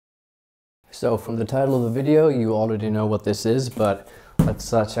So from the title of the video, you already know what this is, but let's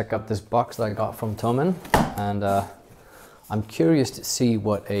check out this box that I got from Thomann. And I'm curious to see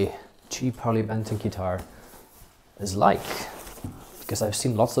what a cheap Harley Benton guitar is like, because I've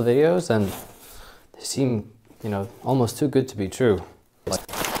seen lots of videos and they seem, you know, almost too good to be true.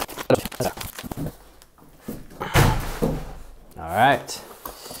 All right.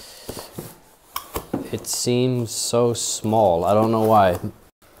 It seems so small. I don't know why.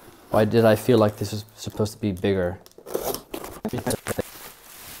 Why did I feel like this was supposed to be bigger?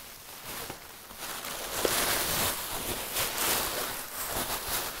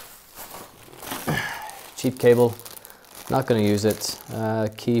 Cheap cable, not going to use it.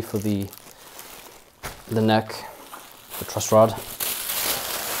 Key for the neck, the truss rod.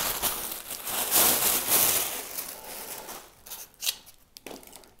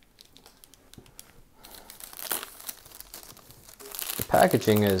 The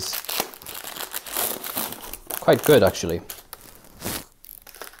packaging is quite good, actually.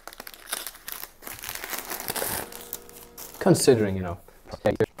 Considering, you know.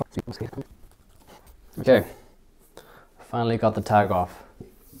 Okay, finally got the tag off.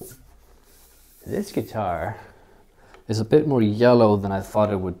 This guitar is a bit more yellow than I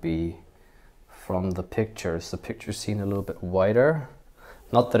thought it would be from the pictures. The pictures seem a little bit whiter.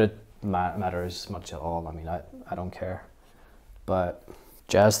 Not that it matters much at all. I mean, I don't care. But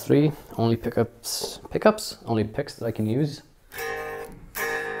Jazz 3, only picks that I can use.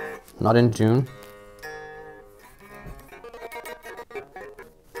 Not in June.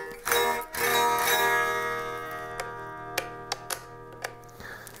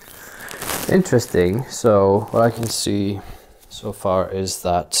 Interesting. So what I can see so far is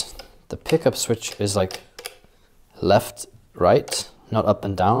that the pickup switch is like left, right, not up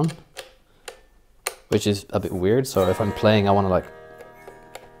and down, which is a bit weird. So if I'm playing, I want to like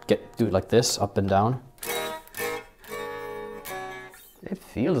do it like this, up and down. It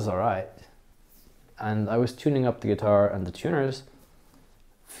feels all right. And I was tuning up the guitar, and the tuners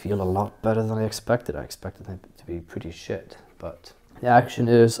feel a lot better than I expected. I expected them to be pretty shit, but the action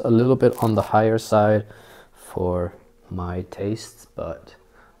is a little bit on the higher side for my tastes, but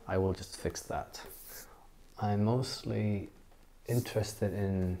I will just fix that. I'm mostly interested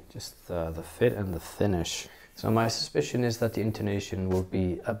in just the fit and the finish. So my suspicion is that the intonation will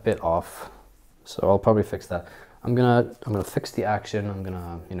be a bit off. So I'll probably fix that. I'm gonna fix the action. I'm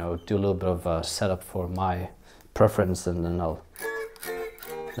gonna, you know, do a little bit of a setup for my preference, and then I'll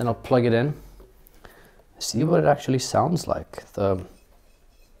plug it in. See what it actually sounds like. The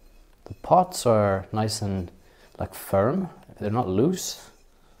pots are nice and like firm. They're not loose.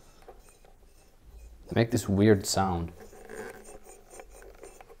 They make this weird sound.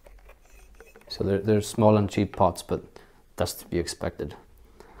 So they're small and cheap pots, but that's to be expected.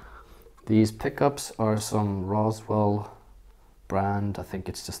 These pickups are some Roswell brand. I think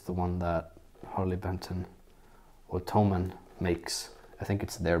it's just the one that Harley Benton or Thomann makes. I think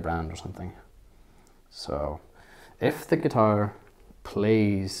it's their brand or something. So if the guitar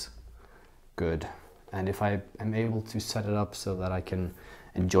plays good, and if I am able to set it up so that I can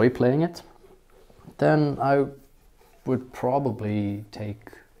enjoy playing it, then I would probably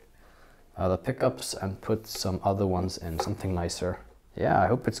take the pickups and put some other ones in, something nicer. Yeah, I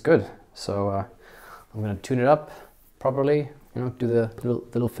hope it's good. So I'm gonna tune it up properly, you know, do the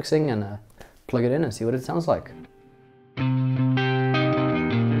little fixing, and plug it in and see what it sounds like.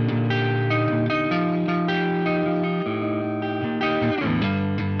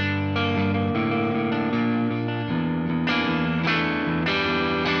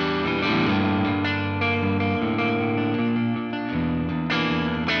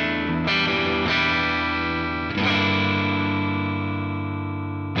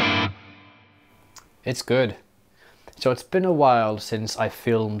 It's good. So it's been a while since I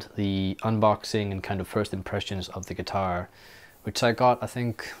filmed the unboxing and kind of first impressions of the guitar, which I got, I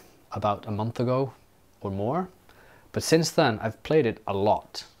think, about a month ago or more. But since then, I've played it a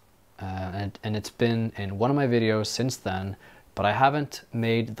lot. And it's been in one of my videos since then, but I haven't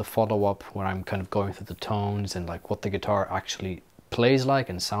made the follow-up where I'm kind of going through the tones and like what the guitar actually plays like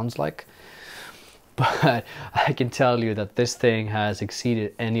and sounds like. But I can tell you that this thing has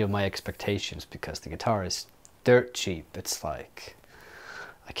exceeded any of my expectations, because the guitar is dirt cheap. It's like,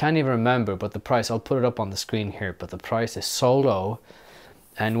 I can't even remember, but the price, I'll put it up on the screen here, but the price is so low,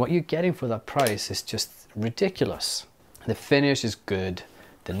 and what you're getting for that price is just ridiculous. The finish is good.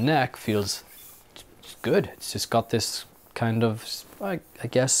 The neck feels good. It's just got this kind of, I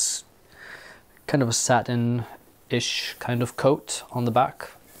guess, kind of a satin-ish kind of coat on the back,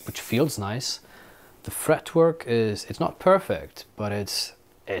 which feels nice. The fretwork is, it's not perfect, but it's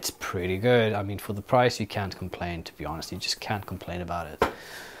it's pretty good. I mean, for the price, you can't complain, to be honest. You just can't complain about it.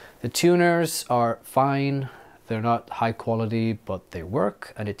 The tuners are fine. They're not high quality, but they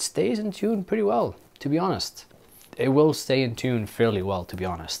work, and it stays in tune pretty well, to be honest. It will stay in tune fairly well, to be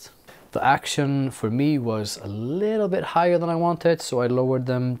honest. The action for me was a little bit higher than I wanted, so I lowered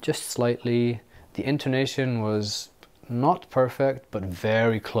them just slightly. The intonation was not perfect, but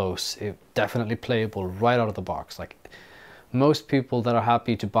very close. It definitely playable right out of the box. Like, most people that are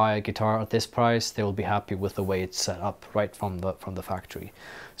happy to buy a guitar at this price, they will be happy with the way it's set up right from the factory.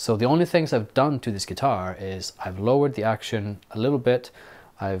 So the only things I've done to this guitar is I've lowered the action a little bit,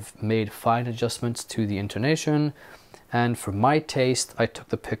 I've made fine adjustments to the intonation, and for my taste, I took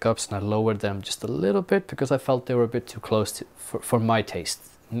the pickups and I lowered them just a little bit because I felt they were a bit too close for my taste.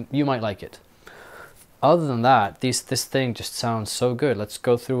 You might like it. Other than that, this thing just sounds so good. Let's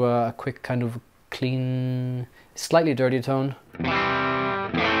go through a quick kind of clean, slightly dirty tone.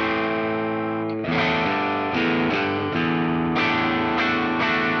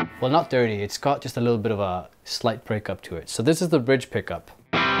 Well, not dirty, it's got just a little bit of a slight breakup to it. So this is the bridge pickup.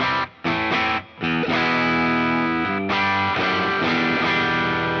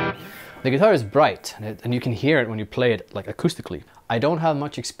 The guitar is bright, and you can hear it when you play it, like, acoustically. I don't have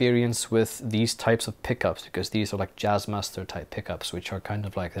much experience with these types of pickups because these are like Jazzmaster type pickups, which are kind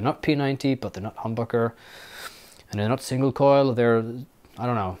of like, they're not P90, but they're not humbucker, and they're not single coil. They're, I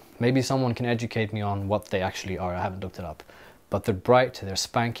don't know, maybe someone can educate me on what they actually are. I haven't looked it up. But they're bright, they're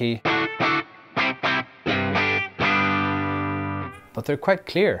spanky, but they're quite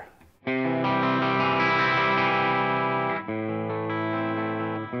clear.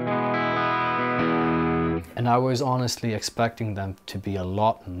 And I was honestly expecting them to be a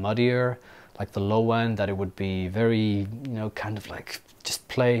lot muddier, like the low end, that it would be very, you know, kind of like just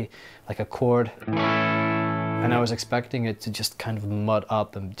play like a chord. And I was expecting it to just kind of mud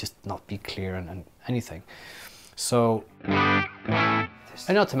up and just not be clear and anything. So, and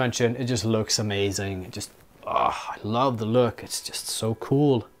not to mention, it just looks amazing. It just, oh, I love the look. It's just so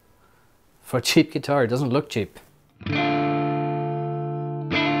cool. For a cheap guitar, it doesn't look cheap.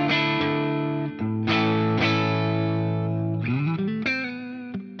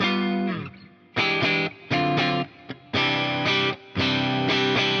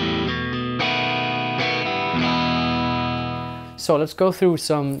 So let's go through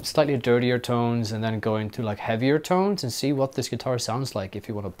some slightly dirtier tones and then go into like heavier tones and see what this guitar sounds like if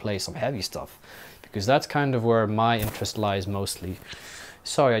you want to play some heavy stuff. Because that's kind of where my interest lies mostly.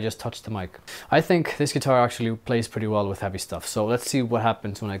 Sorry, I just touched the mic. I think this guitar actually plays pretty well with heavy stuff. So let's see what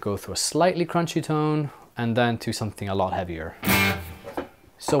happens when I go through a slightly crunchy tone and then to something a lot heavier.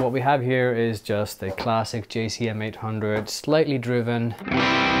 So what we have here is just a classic JCM 800, slightly driven.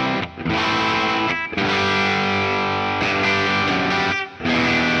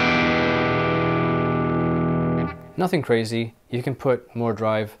 Nothing crazy. You can put more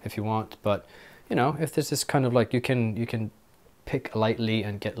drive if you want, but you know, if this is kind of like, you can pick lightly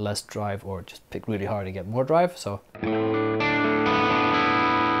and get less drive, or just pick really hard and get more drive. So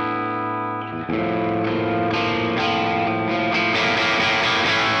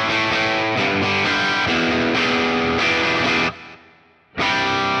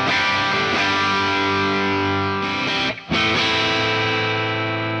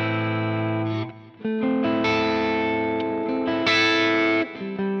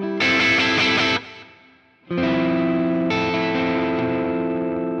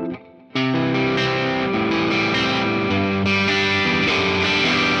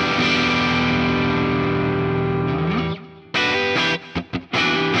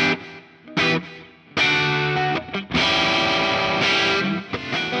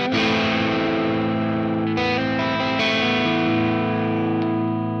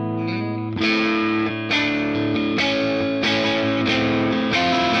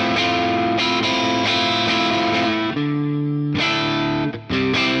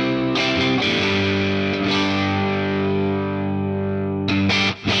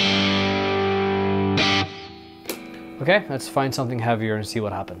okay, let's find something heavier and see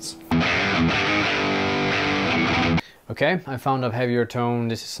what happens. Okay, I found a heavier tone.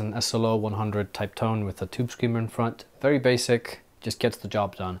 This is an SLO 100 type tone with a tube screamer in front. Very basic, just gets the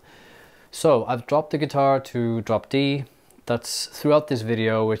job done. So I've dropped the guitar to drop D. That's throughout this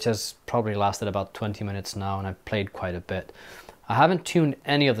video, which has probably lasted about 20 minutes now, and I've played quite a bit. I haven't tuned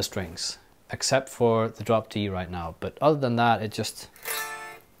any of the strings except for the drop D right now, but other than that, it just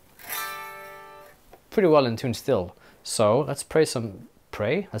pretty well in tune still. So let's play some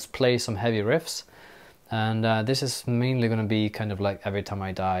heavy riffs, and this is mainly going to be kind of like Every Time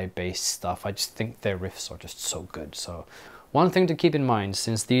I Die bass stuff. I just think their riffs are just so good. So One thing to keep in mind,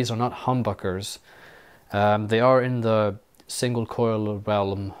 since these are not humbuckers, they are in the single coil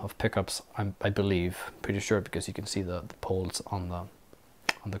realm of pickups, I believe, pretty sure, because you can see the poles on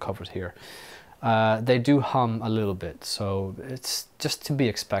the covers here. They do hum a little bit, so it's just to be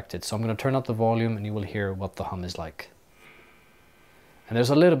expected. So I'm going to turn up the volume and you will hear what the hum is like. And there's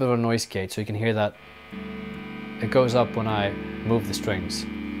a little bit of a noise gate, so you can hear that it goes up when I move the strings.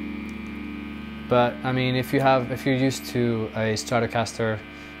 But I mean, if you're used to a Stratocaster,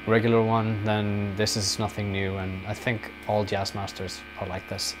 regular one, then this is nothing new, and I think all Jazzmasters are like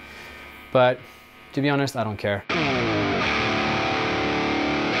this. But to be honest, I don't care.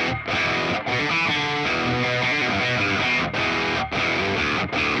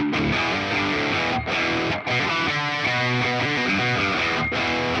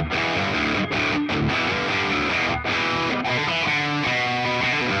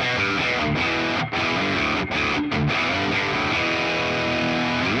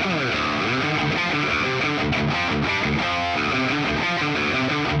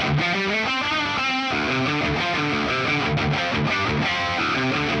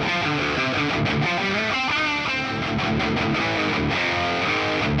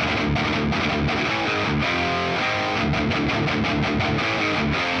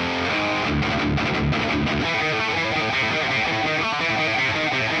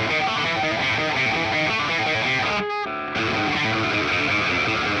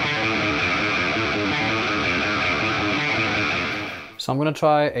 So I'm going to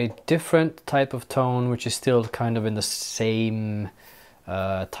try a different type of tone, which is still kind of in the same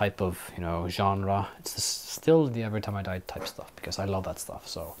type of, genre. It's still the Every Time I Die type stuff, because I love that stuff.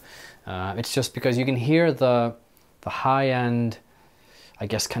 So it's just because you can hear the high-end, I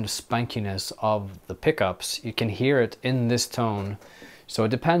guess, kind of spankiness of the pickups. You can hear it in this tone. So it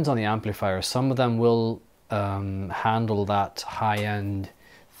depends on the amplifier. Some of them will handle that high-end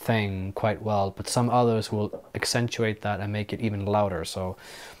thing quite well, but some others will accentuate that and make it even louder. So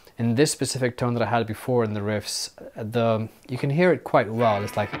in this specific tone that I had before in the riffs, you can hear it quite well.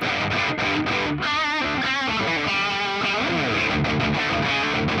 It's like,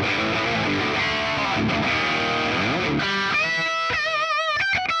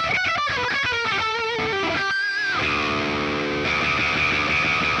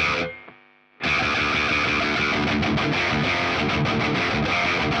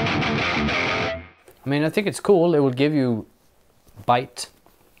 I mean, I think it's cool. It will give you bite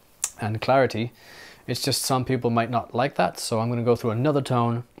and clarity. It's just some people might not like that, so I'm going to go through another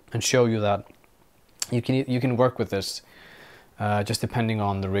tone and show you that you can work with this just depending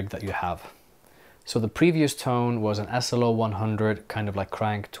on the rig that you have. So the previous tone was an SLO 100, kind of like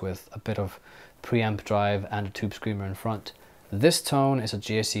cranked with a bit of preamp drive and a tube screamer in front. This tone is a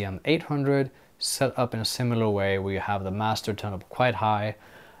JCM 800 set up in a similar way, where you have the master turned up quite high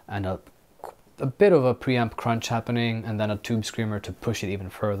and a bit of a preamp crunch happening, and then a tube screamer to push it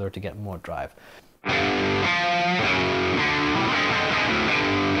even further to get more drive.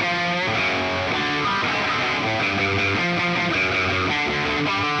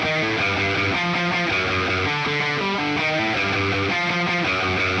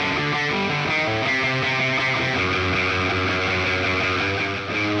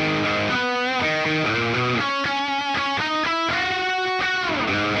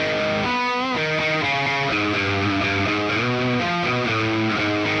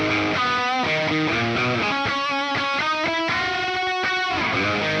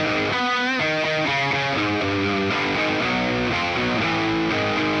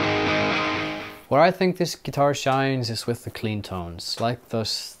 Where I think this guitar shines is with the clean tones, like the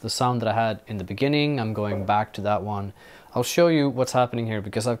sound that I had in the beginning. I'm going back to that one. I'll show you what's happening here,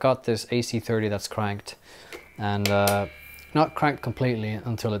 because I've got this AC30 that's cranked, and not cranked completely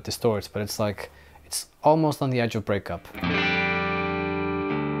until it distorts, but it's like, it's almost on the edge of breakup.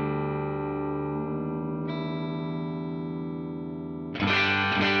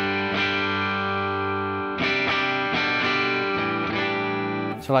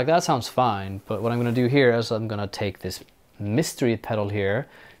 So like that sounds fine, but what I'm going to do here is I'm going to take this mystery pedal here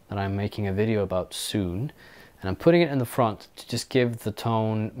that I'm making a video about soon, and I'm putting it in the front to just give the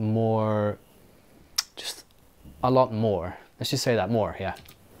tone more, just a lot more. Let's just say that, more, yeah.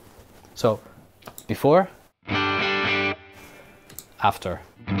 So before, after.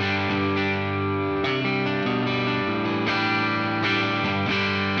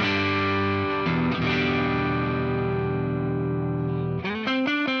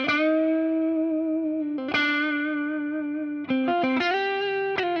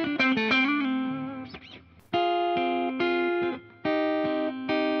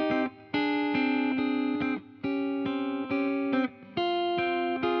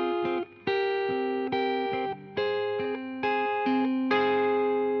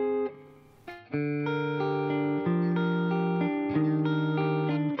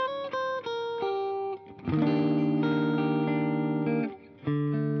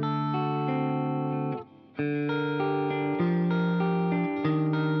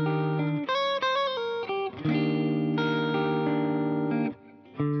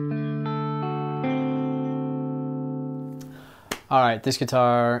 Alright, this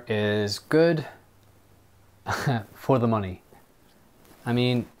guitar is good for the money. I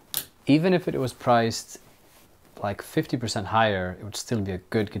mean, even if it was priced like 50% higher, it would still be a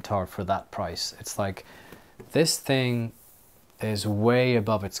good guitar for that price. It's like, this thing is way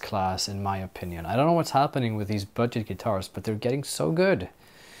above its class in my opinion. I don't know what's happening with these budget guitars, but they're getting so good.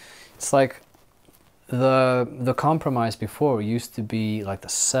 It's like the compromise before used to be like the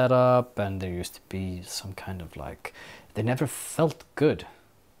setup, and there used to be some kind of like, they never felt good.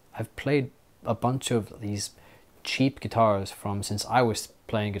 I've played a bunch of these cheap guitars from since I was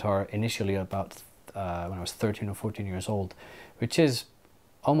playing guitar initially about when I was 13 or 14 years old, which is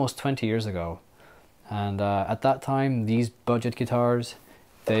almost 20 years ago. And at that time, these budget guitars,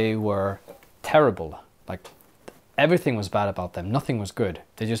 they were terrible. Like, everything was bad about them. Nothing was good.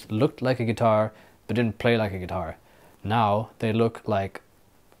 They just looked like a guitar, but didn't play like a guitar. Now, they look like,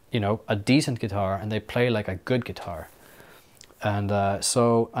 you know, a decent guitar, and they play like a good guitar. And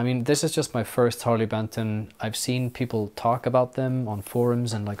so, I mean, this is just my first Harley Benton. I've seen people talk about them on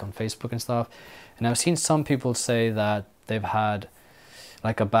forums and like on Facebook and stuff. And I've seen some people say that they've had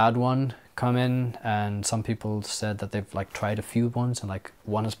like a bad one come in, and some people said that they've like tried a few ones and like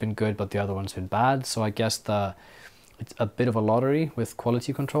one has been good but the other one's been bad. So I guess it's a bit of a lottery with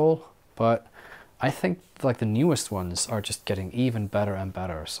quality control, but I think like the newest ones are just getting even better and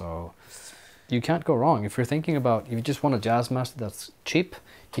better. So you can't go wrong. If you're thinking about, if you just want a Jazzmaster that's cheap,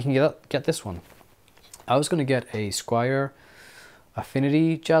 you can get this one. I was going to get a Squier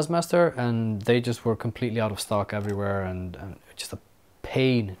Affinity Jazzmaster, and they just were completely out of stock everywhere, and just a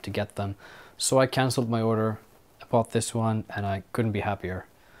pain to get them. So I cancelled my order. I bought this one, and I couldn't be happier.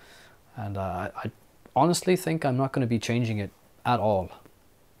 And I honestly think I'm not going to be changing it at all.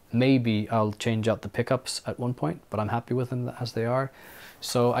 Maybe I'll change out the pickups at one point, but I'm happy with them as they are.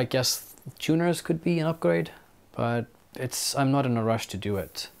 So I guess tuners could be an upgrade, but I'm not in a rush to do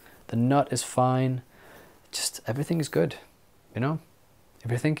it. The nut is fine. Just everything is good, you know? If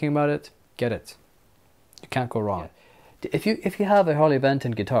you're thinking about it, get it. You can't go wrong. Yeah. If you have a Harley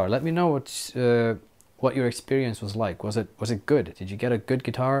Benton guitar, let me know what your experience was like. Was it good? Did you get a good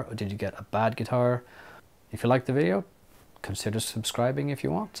guitar, or did you get a bad guitar? If you liked the video, consider subscribing if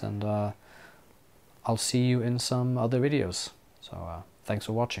you want, and I'll see you in some other videos. So thanks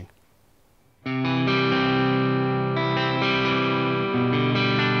for watching.